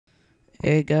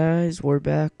Hey guys, we're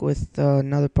back with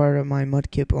another part of my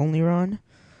Mudkip only run.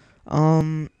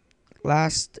 Um,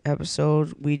 Last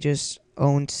episode we just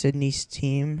owned Sydney's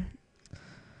team,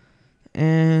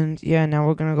 and yeah, now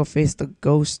we're gonna go face the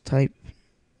ghost type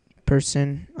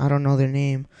person. I don't know their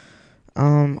name.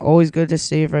 Always good to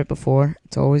save right before.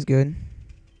 It's always good.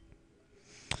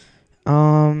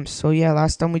 So yeah,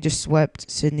 last time we just swept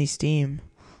Sydney's team.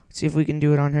 Let's see if we can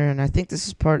do it on her, and I think this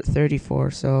is part 34.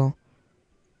 So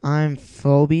I'm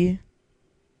Phoebe.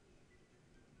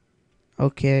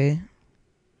 Okay.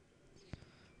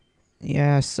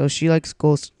 Yeah, so she likes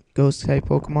ghost type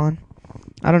Pokemon.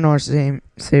 I don't know her say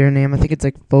her name. I think it's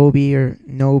like Phoebe or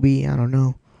Nobi. I don't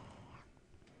know.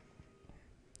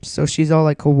 So she's all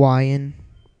like Hawaiian,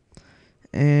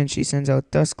 and she sends out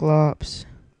Dusclops.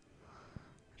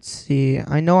 Let's see.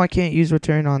 I know I can't use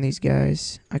Return on these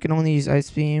guys. I can only use Ice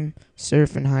Beam,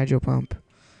 Surf, and Hydro Pump.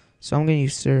 So I'm gonna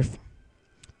use Surf.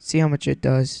 See how much it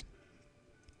does.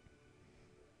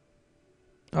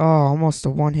 Oh, almost a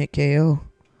one-hit KO.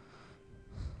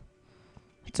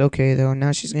 It's okay though.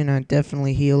 Now she's gonna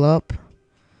definitely heal up.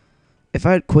 If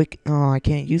I had I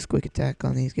can't use quick attack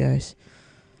on these guys.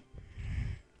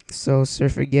 So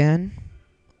surf again.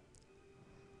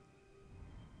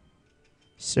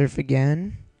 Surf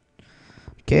again.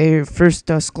 Okay, your first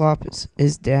Dusclops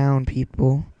is down,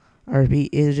 people. RB,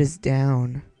 it is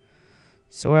down.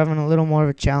 So we're having a little more of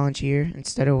a challenge here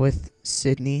instead of with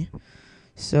Sydney.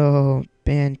 So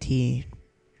ban T.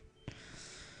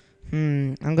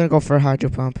 I'm gonna go for a Hydro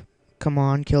Pump. Come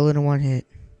on, kill it in one hit.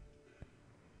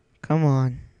 Come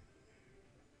on.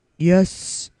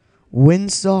 Yes.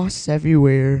 Wind sauce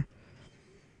everywhere.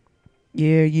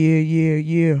 Yeah.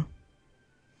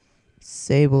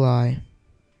 Sableye.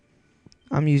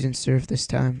 I'm using Surf this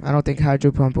time. I don't think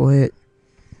Hydro Pump will hit.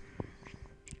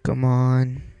 Come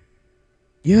on.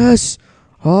 Yes.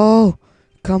 Oh.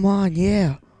 Come on.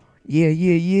 Yeah.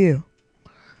 Yeah.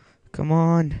 Come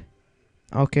on.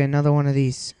 Okay, another one of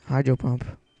these. Hydro Pump.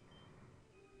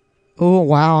 Oh,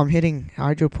 wow. I'm hitting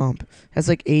Hydro Pump. That's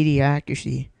like 80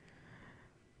 accuracy.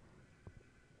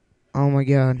 Oh, my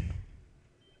God.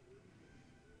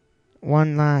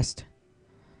 One last.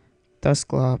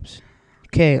 Dusclops.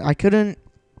 Okay, I couldn't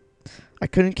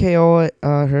KO it,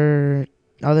 her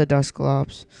other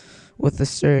Dusclops with the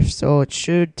Surf, so it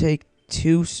should take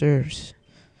 2 Surfs.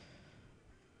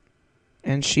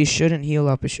 And she shouldn't heal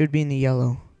up. It should be in the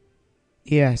yellow.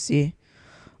 Yeah, see?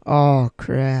 Oh,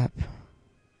 crap.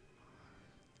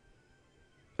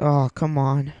 Oh, come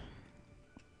on.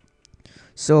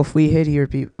 So if we hit here,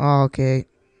 people... Oh, okay.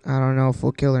 I don't know if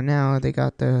we'll kill her now. They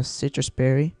got the Citrus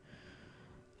Berry.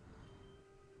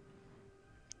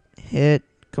 Hit.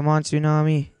 Come on,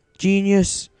 Tsunami.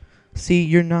 Genius. See,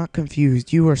 you're not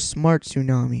confused. You are smart,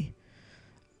 Tsunami.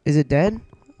 Is it dead?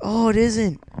 Oh, it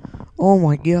isn't. Oh,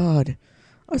 my God.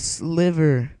 A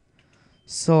sliver.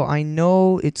 So I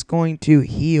know it's going to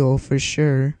heal for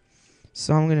sure.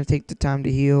 So I'm going to take the time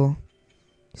to heal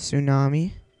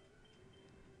Tsunami.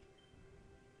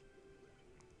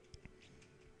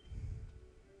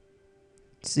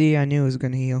 See, I knew it was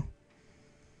going to heal.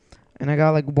 And I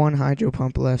got like 1 Hydro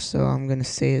Pump left, so I'm going to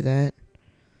save that.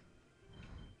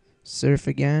 Surf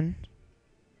again.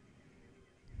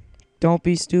 Don't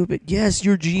be stupid. Yes,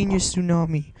 you're genius,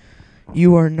 Tsunami.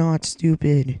 You are not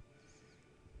stupid.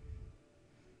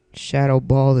 Shadow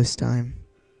Ball this time.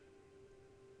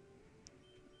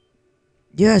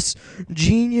 Yes,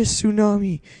 genius,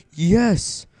 Tsunami.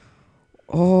 Yes.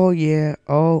 Oh, yeah.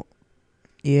 Oh,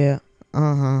 yeah.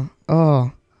 Uh-huh.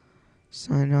 Oh.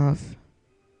 Sign off.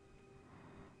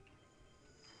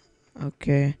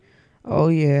 Okay. Oh,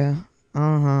 yeah.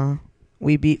 Uh-huh.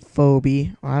 We beat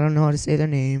Phoebe. I don't know how to say their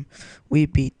name. We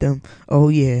beat them. Oh,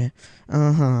 yeah.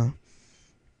 Uh-huh.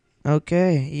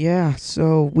 Okay. Yeah.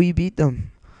 So we beat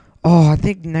them. Oh, I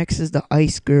think next is the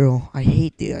Ice Girl. I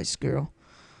hate the Ice Girl.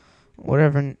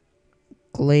 Whatever.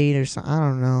 Glade or something. I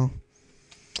don't know.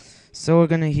 So we're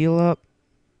going to heal up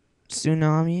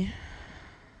Tsunami.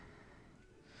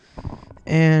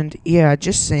 And yeah,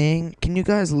 just saying, can you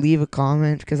guys leave a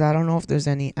comment? Because I don't know if there's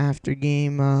any after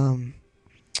game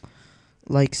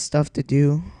like stuff to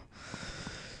do.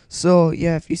 So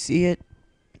yeah, if you see it,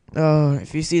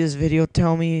 if you see this video,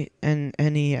 tell me and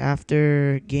any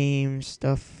after game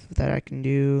stuff that I can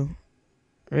do.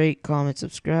 Rate, comment,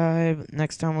 subscribe.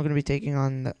 Next time we're gonna be taking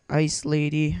on the Ice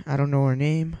Lady. I don't know her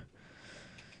name.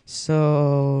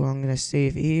 So I'm gonna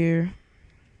save here.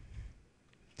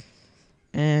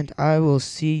 And I will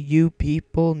see you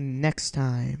people next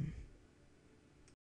time.